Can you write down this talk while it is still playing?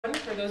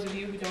those of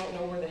you who don't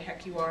know where the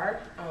heck you are,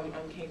 I'm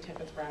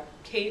Tempest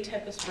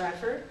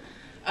Bradford.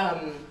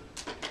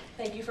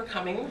 Thank you for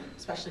coming,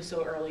 especially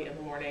so early in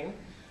the morning,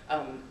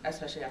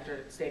 especially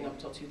after staying up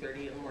till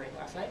 2:30 in the morning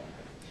last night.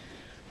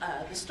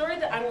 The story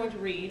that I'm going to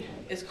read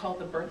is called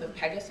The Birth of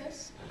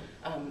Pegasus,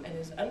 and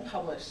is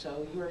unpublished,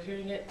 so you are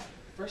hearing it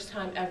first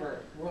time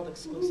ever, world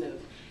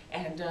exclusive.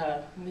 And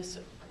Miss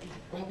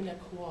Robinette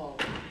Kowal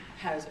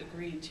has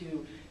agreed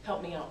to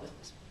help me out with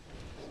this.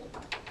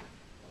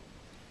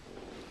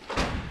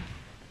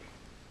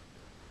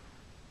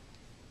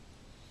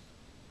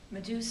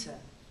 Medusa,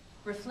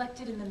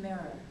 reflected in the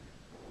mirror,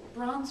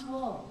 bronze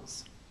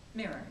walls,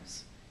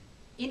 mirrors,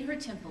 in her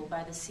temple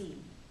by the sea,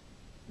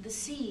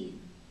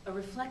 a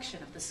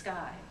reflection of the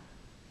sky.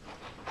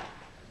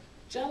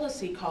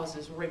 Jealousy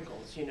causes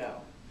wrinkles, you know.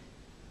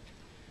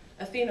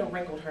 Athena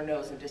wrinkled her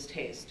nose in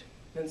distaste,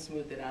 then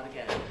smoothed it out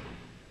again.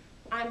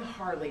 I'm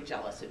hardly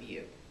jealous of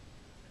you.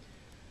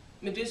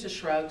 Medusa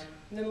shrugged,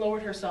 then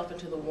lowered herself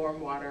into the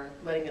warm water,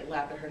 letting it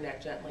lap at her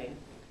neck gently.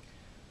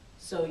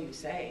 So you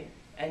say,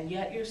 and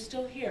yet you're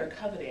still here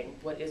coveting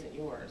what isn't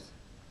yours.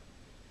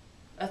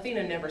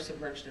 Athena never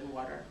submerged in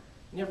water,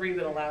 never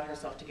even allowed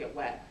herself to get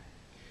wet.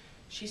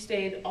 She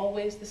stayed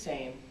always the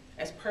same,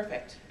 as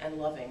perfect and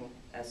loving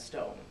as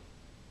stone.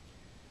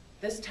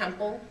 This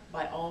temple,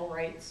 by all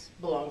rights,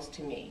 belongs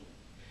to me.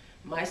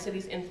 My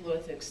city's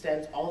influence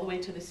extends all the way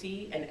to the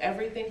sea, and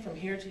everything from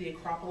here to the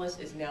Acropolis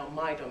is now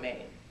my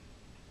domain.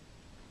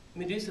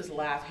 Medusa's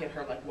laugh hit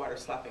her like water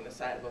slapping the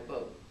side of a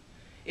boat.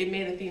 It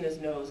made Athena's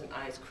nose and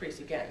eyes crease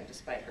again,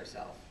 despite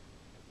herself.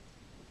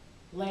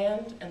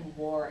 Land and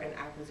war and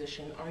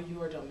acquisition are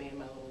your domain,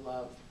 my little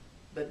love,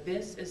 but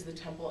this is the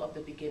temple of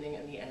the beginning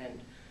and the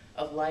end,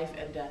 of life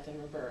and death and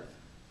rebirth,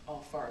 all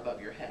far above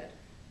your head.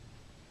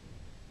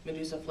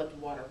 Medusa flipped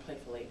water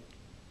playfully.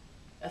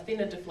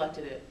 Athena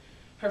deflected it,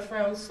 her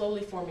frown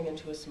slowly forming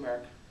into a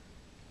smirk.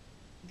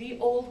 The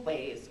old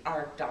ways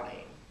are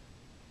dying.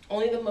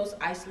 Only the most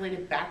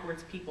isolated,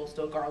 backwards people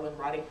still garland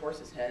rotting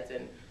horses' heads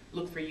and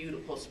look for you to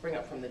pull spring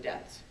up from the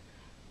depths.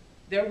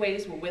 Their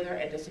ways will wither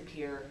and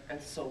disappear, and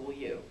so will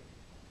you.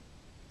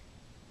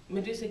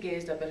 Medusa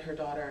gazed up at her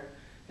daughter,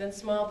 then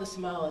smiled the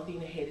smile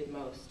Athena hated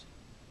most,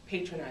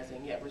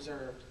 patronizing yet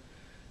reserved,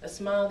 a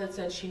smile that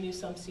said she knew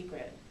some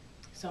secret,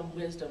 some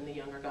wisdom the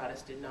younger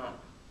goddess did not.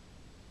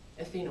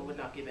 Athena would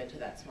not give in to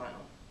that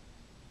smile.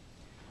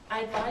 I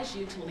advise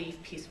you to leave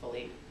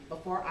peacefully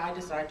before I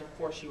decide to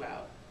force you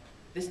out.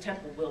 This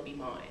temple will be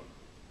mine.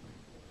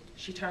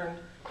 She turned,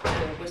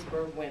 and a whisper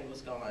of wind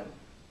was gone.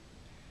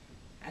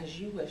 As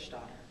you wish,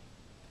 daughter,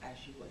 as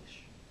you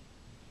wish.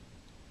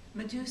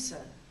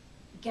 Medusa,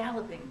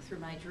 galloping through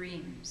my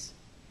dreams,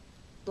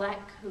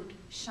 black coat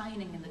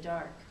shining in the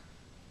dark,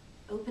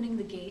 opening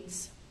the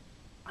gates,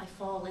 I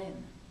fall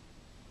in.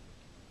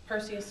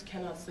 Perseus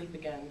cannot sleep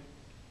again.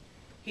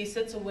 He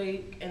sits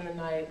awake in the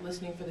night,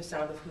 listening for the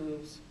sound of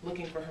hooves,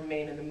 looking for her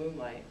mane in the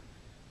moonlight.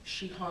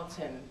 She hunts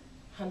him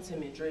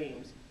in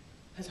dreams,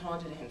 has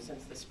haunted him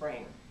since the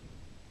spring.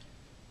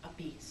 A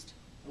beast.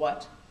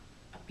 What?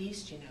 A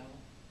beast, you know.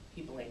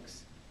 He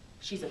blinks.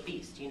 She's a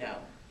beast, you know.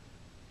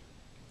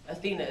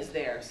 Athena is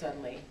there,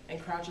 suddenly,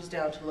 and crouches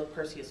down to look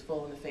Perseus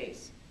full in the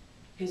face.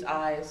 His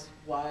eyes,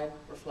 wide,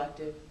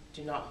 reflective,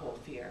 do not hold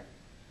fear.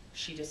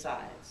 She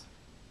decides.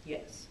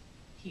 Yes,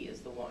 he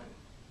is the one.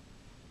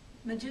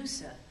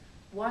 Medusa,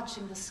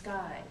 watching the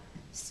sky,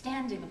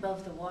 standing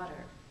above the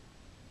water.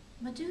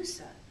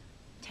 Medusa,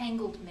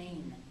 tangled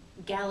mane,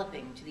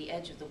 galloping to the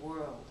edge of the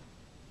world.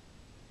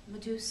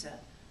 Medusa,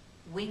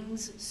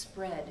 wings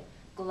spread,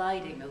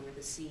 gliding over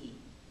the sea.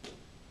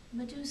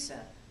 Medusa,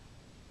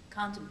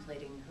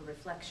 contemplating her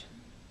reflection.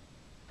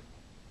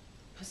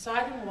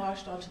 Poseidon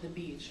washed onto the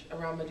beach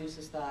around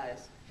Medusa's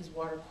thighs, his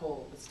water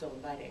cold but still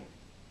inviting.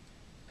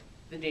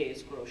 The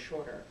days grow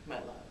shorter, my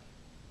love.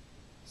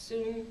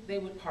 Soon they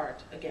would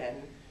part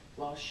again,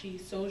 while she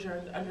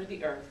sojourned under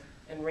the earth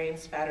and rain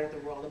spattered the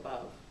world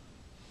above.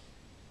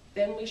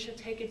 Then we should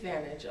take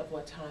advantage of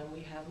what time we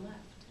have left.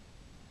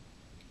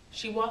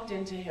 She walked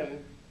into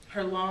him,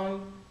 her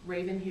long,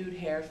 raven-hued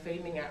hair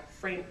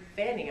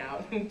fanning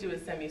out into a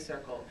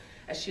semicircle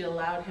as she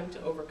allowed him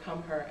to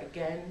overcome her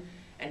again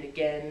and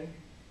again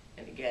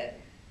and again.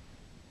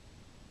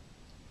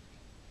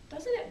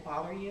 Doesn't it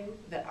bother you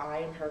that I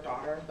am her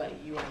daughter, but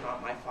you are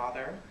not my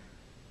father?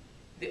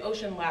 The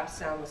ocean lapped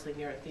soundlessly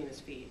near Athena's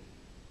feet.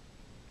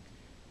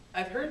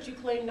 I've heard you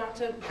claim not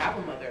to have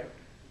a mother,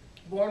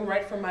 born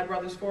right from my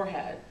brother's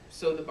forehead,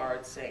 so the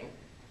bards sing.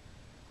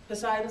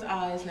 Poseidon's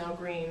eyes, now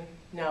green,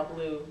 now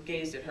blue,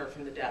 gazed at her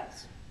from the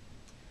depths.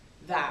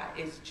 That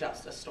is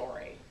just a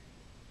story.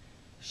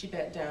 She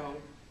bent down,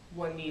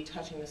 one knee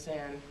touching the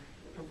sand,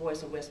 her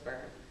voice a whisper,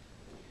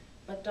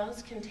 but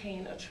does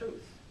contain a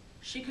truth.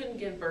 She couldn't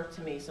give birth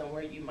to me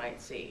somewhere you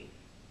might see.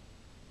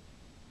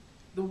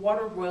 The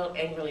water roiled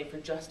angrily for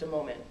just a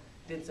moment,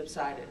 then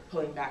subsided,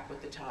 pulling back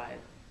with the tide.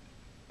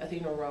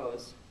 Athena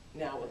rose,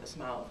 now with a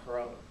smile of her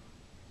own.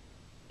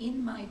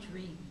 In my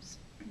dreams,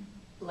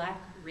 black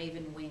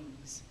raven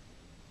wings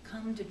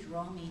come to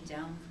draw me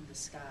down from the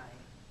sky.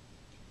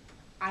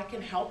 I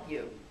can help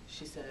you,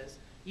 she says.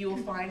 You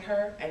will find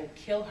her and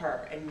kill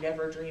her and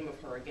never dream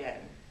of her again.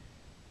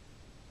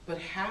 But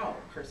how,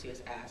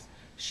 Perseus asked.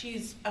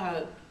 She's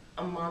a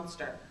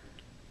monster,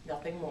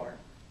 nothing more.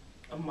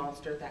 A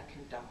monster that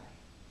can die.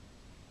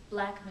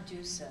 Black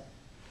Medusa,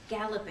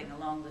 galloping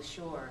along the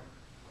shore,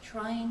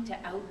 trying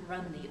to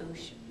outrun the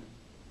ocean.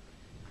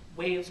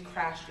 Waves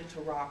crashed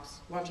into rocks,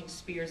 launching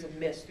spears of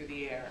mist through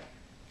the air.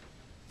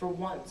 For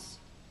once,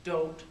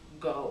 don't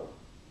go.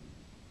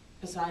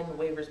 Poseidon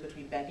wavers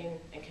between begging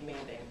and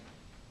commanding.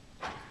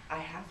 I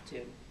have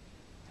to.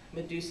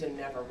 Medusa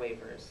never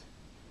wavers.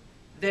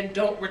 Then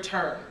don't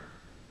return.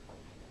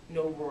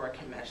 No roar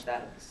can match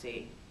that of the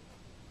sea.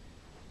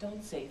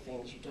 Don't say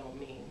things you don't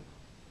mean.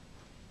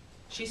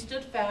 She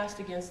stood fast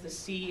against the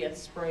sea and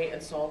spray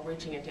and salt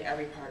reaching into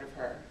every part of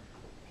her.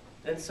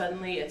 Then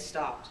suddenly it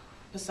stopped,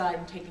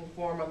 Poseidon taking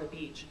form on the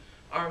beach,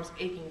 arms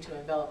aching to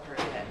envelop her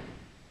again.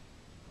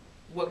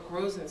 What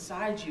grows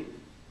inside you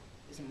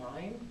is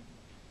mine?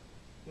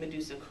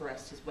 Medusa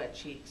caressed his wet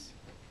cheeks.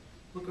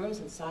 What grows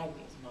inside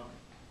me is mine.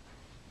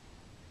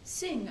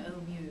 Sing, O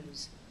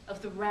Muse,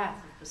 of the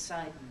wrath of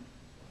Poseidon,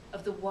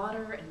 of the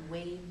water and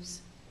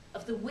waves,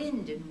 of the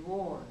wind and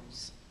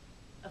roars,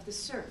 of the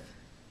surf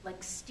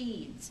like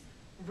steeds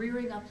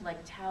rearing up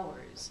like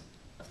towers,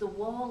 of the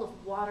wall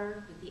of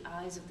water with the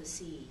eyes of the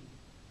sea.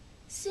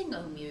 Sing,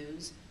 O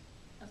Muse,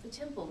 of the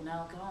temple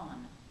now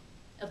gone,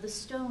 of the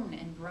stone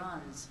and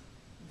bronze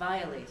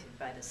violated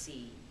by the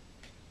sea.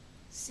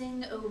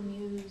 Sing, O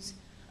Muse,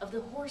 of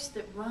the horse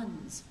that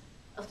runs,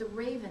 of the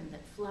raven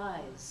that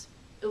flies,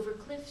 over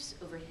cliffs,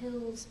 over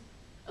hills,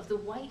 of the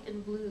white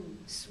and blue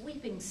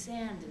sweeping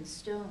sand and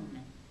stone,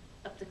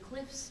 up the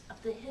cliffs,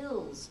 up the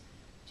hills,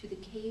 to the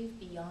cave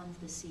beyond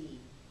the sea.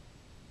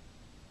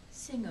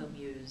 Sing, O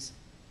Muse,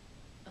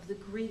 of the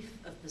grief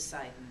of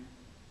Poseidon,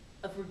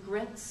 of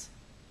regrets,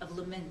 of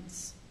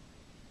laments,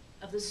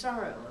 of the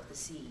sorrow of the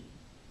sea.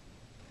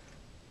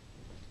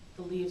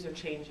 The leaves are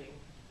changing.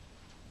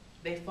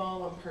 They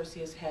fall on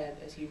Perseus' head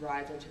as he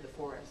rides into the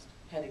forest,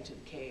 heading to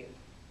the cave.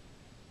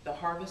 The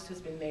harvest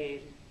has been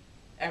made.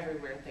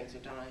 Everywhere things are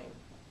dying.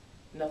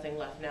 Nothing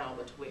left now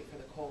but to wait for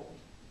the cold.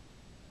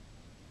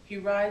 He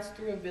rides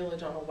through a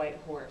village on a white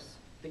horse,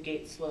 the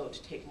gait slow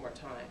to take more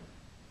time.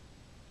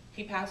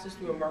 He passes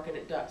through a market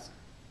at dusk.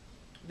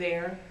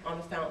 There, on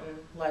a fountain,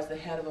 lies the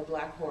head of a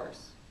black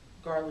horse,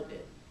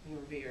 garlanded and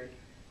revered.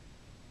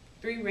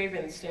 3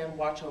 ravens stand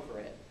watch over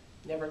it,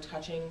 never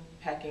touching,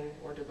 pecking,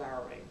 or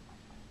devouring,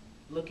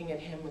 looking at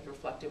him with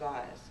reflective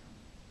eyes.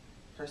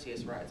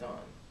 Perseus rides on.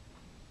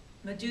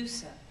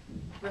 Medusa,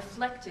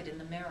 reflected in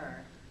the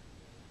mirror,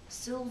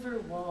 silver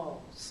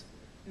walls,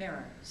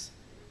 mirrors,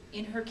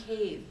 in her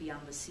cave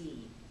beyond the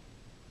sea.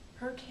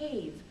 Her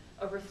cave,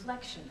 a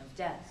reflection of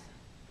death.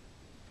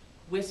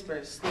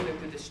 Whispers slither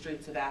through the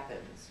streets of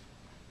Athens.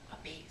 A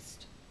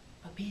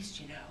beast,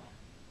 you know.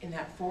 In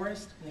that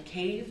forest, in the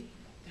cave,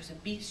 there's a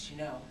beast, you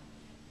know.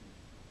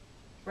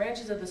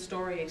 Branches of the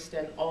story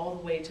extend all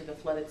the way to the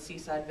flooded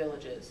seaside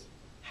villages,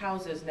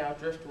 houses now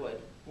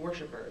driftwood,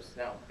 worshippers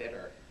now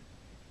bitter.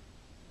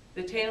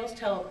 The tales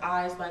tell of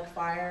eyes like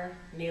fire,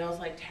 nails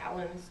like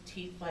talons,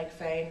 teeth like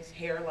fangs,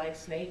 hair like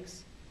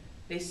snakes.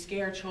 They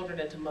scare children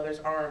into mothers'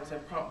 arms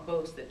and prompt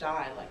boats that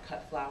die like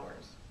cut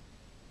flowers.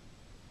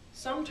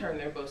 Some turn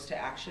their boats to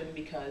action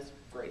because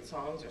great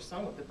songs are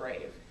sung of the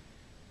brave,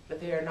 but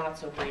they are not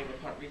so brave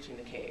upon reaching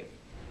the cave.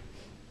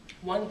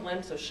 One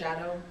glimpse of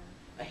shadow,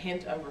 a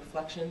hint of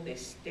reflection, they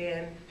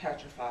stand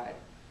petrified,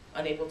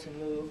 unable to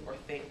move or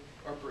think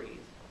or breathe,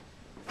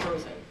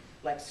 frozen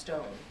like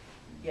stone,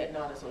 yet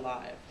not as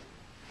alive.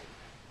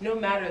 No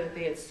matter that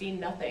they had seen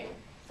nothing,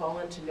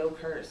 fallen to no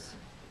curse,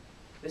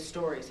 the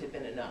stories had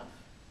been enough.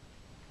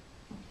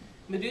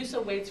 Medusa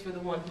waits for the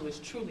one who is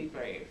truly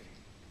brave,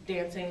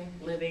 dancing,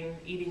 living,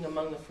 eating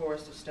among the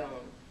forest of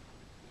stone.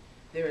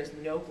 There is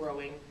no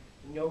growing,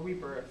 no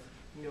rebirth,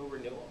 no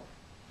renewal.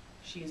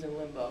 She is in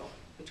limbo,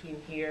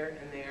 between here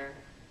and there,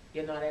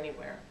 yet not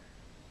anywhere.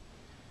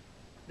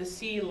 The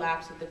sea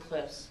laps at the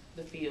cliffs,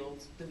 the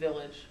fields, the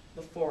village,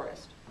 the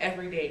forest,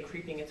 every day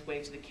creeping its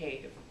way to the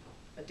cave,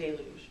 a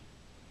deluge.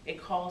 It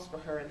calls for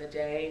her in the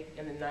day,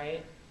 in the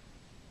night,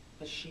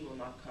 but she will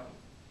not come.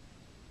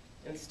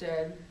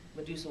 Instead,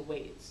 Medusa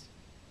waits.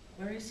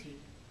 Where is he?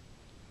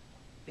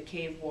 The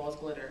cave walls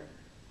glitter,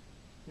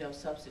 no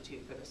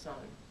substitute for the sun.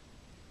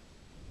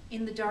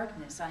 In the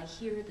darkness, I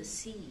hear the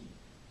sea,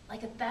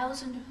 like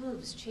 1,000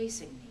 hooves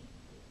chasing me,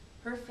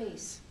 her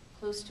face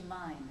close to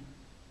mine,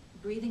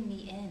 breathing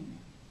me in.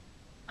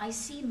 I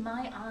see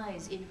my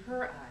eyes in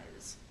her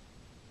eyes,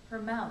 her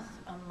mouth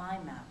on my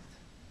mouth.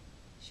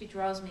 She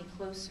draws me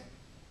closer.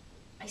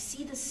 I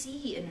see the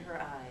sea in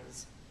her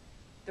eyes,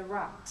 the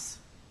rocks.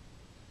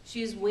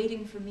 She is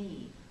waiting for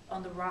me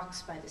on the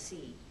rocks by the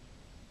sea,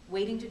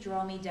 waiting to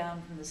draw me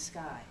down from the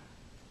sky.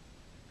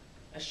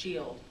 A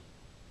shield,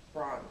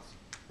 bronze,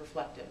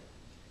 reflective.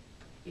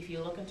 If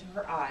you look into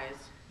her eyes,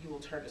 you will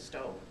turn to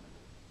stone.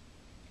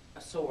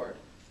 A sword,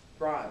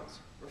 bronze,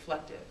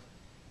 reflective.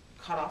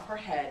 Cut off her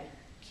head,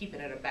 keep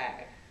it in a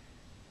bag.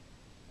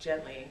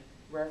 Gently,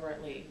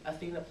 Reverently,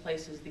 Athena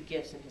places the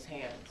gifts in his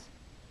hands.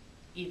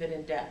 Even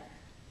in death,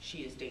 she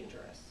is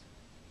dangerous.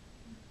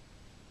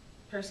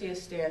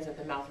 Perseus stands at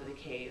the mouth of the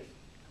cave.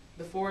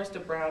 The forest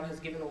of brown has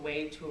given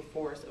way to a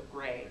forest of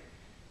gray.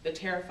 The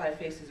terrified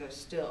faces are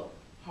still,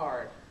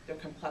 hard, their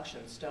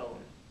complexion stone.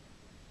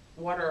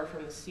 Water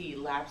from the sea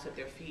laps at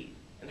their feet,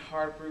 and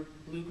hard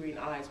blue-green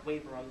eyes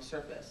waver on the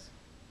surface.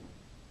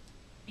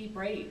 Be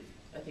brave,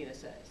 Athena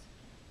says.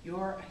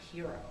 You're a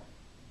hero.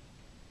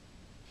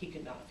 He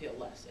could not feel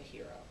less a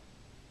hero.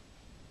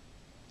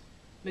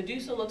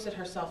 Medusa looks at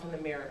herself in the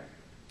mirror.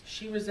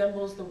 She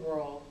resembles the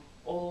world,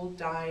 old,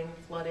 dying,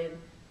 flooded,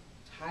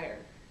 tired.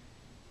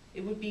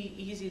 It would be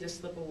easy to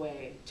slip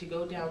away, to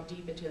go down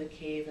deep into the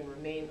cave and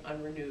remain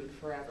unrenewed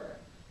forever,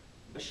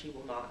 but she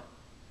will not.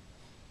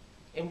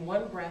 In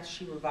one breath,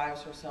 she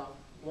revives herself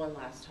one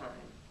last time.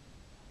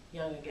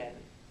 Young again,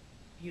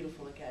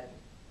 beautiful again,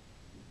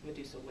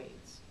 Medusa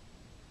waits.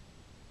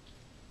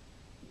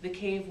 The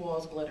cave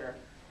walls glitter,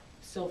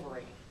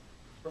 silvery,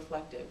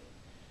 reflective.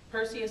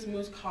 Perseus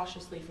moves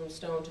cautiously from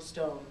stone to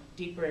stone,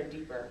 deeper and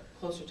deeper,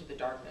 closer to the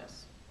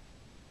darkness.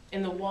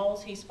 In the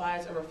walls, he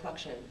spies a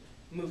reflection,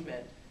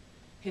 movement.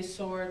 His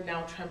sword,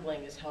 now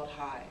trembling, is held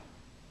high.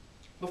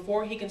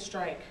 Before he can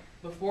strike,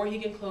 before he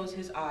can close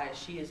his eyes,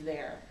 she is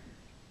there.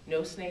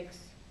 No snakes,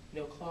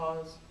 no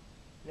claws,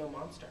 no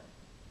monster.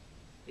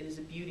 It is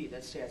a beauty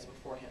that stands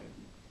before him.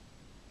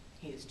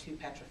 He is too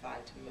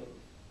petrified to move.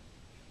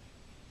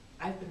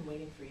 I've been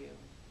waiting for you.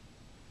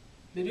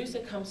 Medusa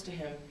comes to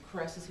him,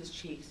 caresses his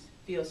cheeks,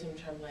 feels him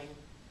trembling,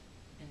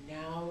 and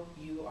now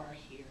you are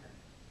here.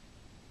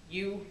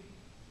 You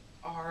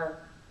are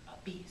a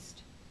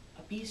beast,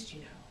 you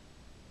know.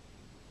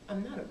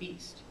 I'm not a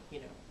beast, you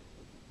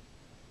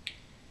know.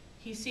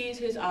 He sees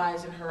his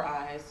eyes in her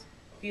eyes,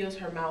 feels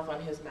her mouth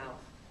on his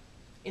mouth.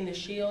 In the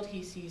shield,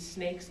 he sees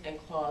snakes and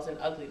claws and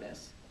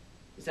ugliness.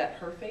 Is that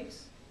her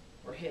face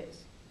or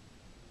his?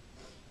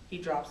 He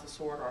drops the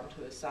sword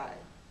onto his side.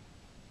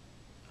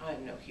 I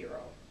am no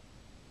hero.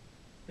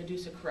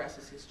 Medusa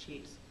caresses his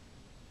cheeks.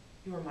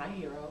 You are my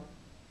hero.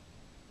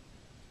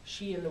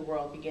 She and the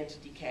world begin to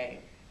decay.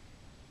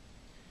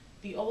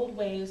 The old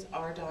ways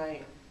are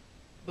dying,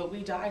 but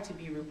we die to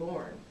be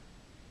reborn.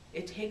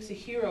 It takes a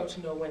hero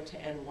to know when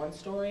to end one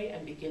story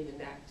and begin the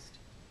next.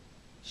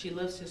 She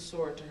lifts his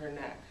sword to her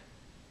neck.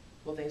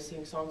 Will they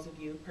sing songs of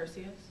you,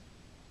 Perseus?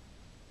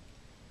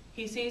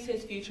 He sees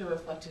his future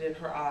reflected in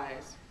her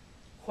eyes.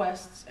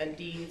 Quests and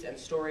deeds and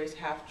stories,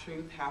 half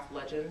truth, half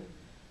legend.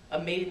 A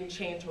maiden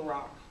chained to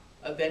rock,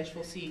 a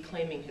vengeful sea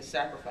claiming his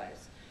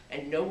sacrifice,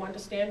 and no one to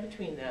stand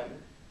between them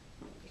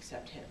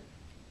except him.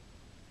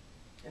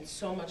 And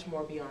so much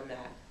more beyond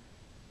that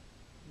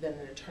than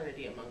an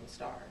eternity among the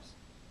stars.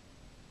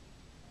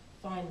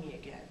 Find me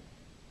again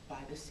by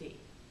the sea.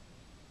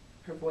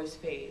 Her voice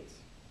fades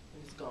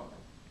and is gone.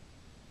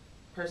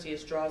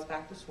 Perseus draws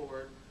back the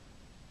sword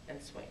and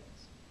swings.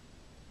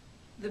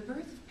 The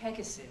birth of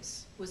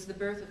Pegasus was the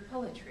birth of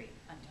poetry,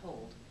 I'm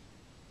told.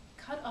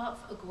 Cut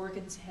off a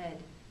Gorgon's head,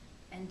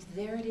 and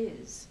there it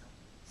is,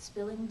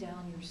 spilling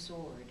down your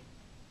sword.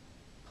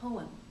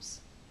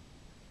 Poems.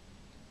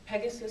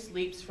 Pegasus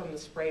leaps from the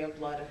spray of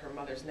blood at her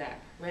mother's neck,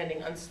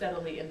 landing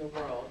unsteadily in the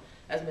world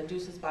as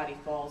Medusa's body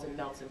falls and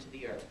melts into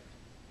the earth.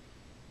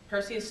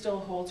 Perseus still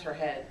holds her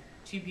head,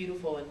 too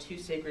beautiful and too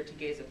sacred to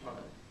gaze upon.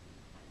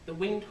 The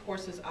winged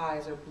horse's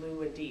eyes are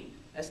blue and deep,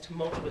 as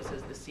tumultuous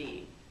as the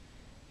sea.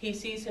 He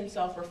sees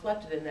himself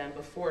reflected in them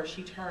before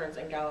she turns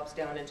and gallops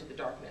down into the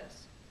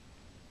darkness.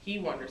 He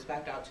wanders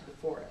back out to the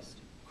forest,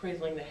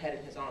 cradling the head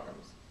in his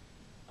arms.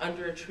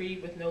 Under a tree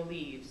with no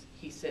leaves,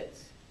 he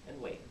sits and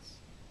waits.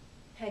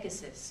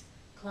 Pegasus,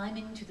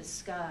 climbing to the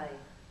sky,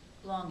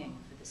 longing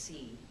for the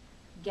sea,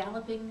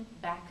 galloping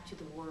back to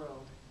the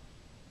world.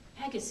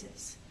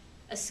 Pegasus,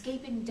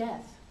 escaping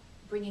death,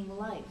 bringing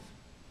life,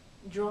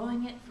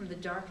 drawing it from the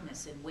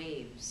darkness in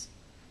waves.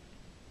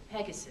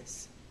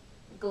 Pegasus,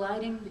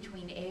 gliding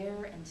between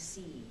air and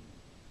sea,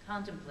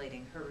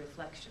 contemplating her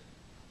reflection.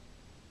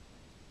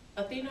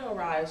 Athena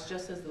arrives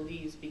just as the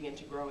leaves begin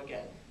to grow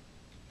again.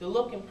 The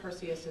look in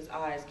Perseus's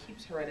eyes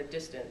keeps her at a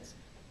distance,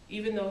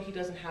 even though he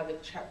doesn't have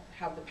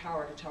the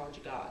power to challenge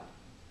a god,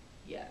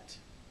 yet.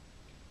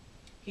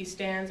 He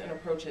stands and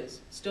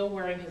approaches, still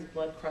wearing his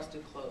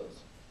blood-crusted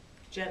clothes.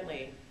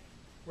 Gently,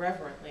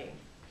 reverently,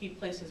 he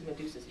places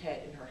Medusa's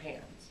head in her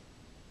hands.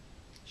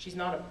 She's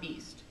not a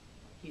beast,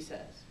 he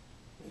says,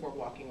 before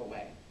walking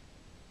away.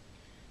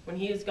 When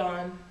he is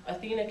gone,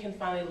 Athena can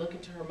finally look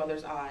into her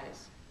mother's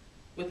eyes.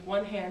 With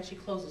one hand, she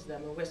closes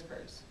them and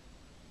whispers,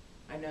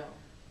 I know.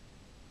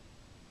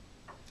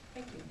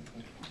 Thank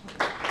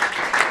you.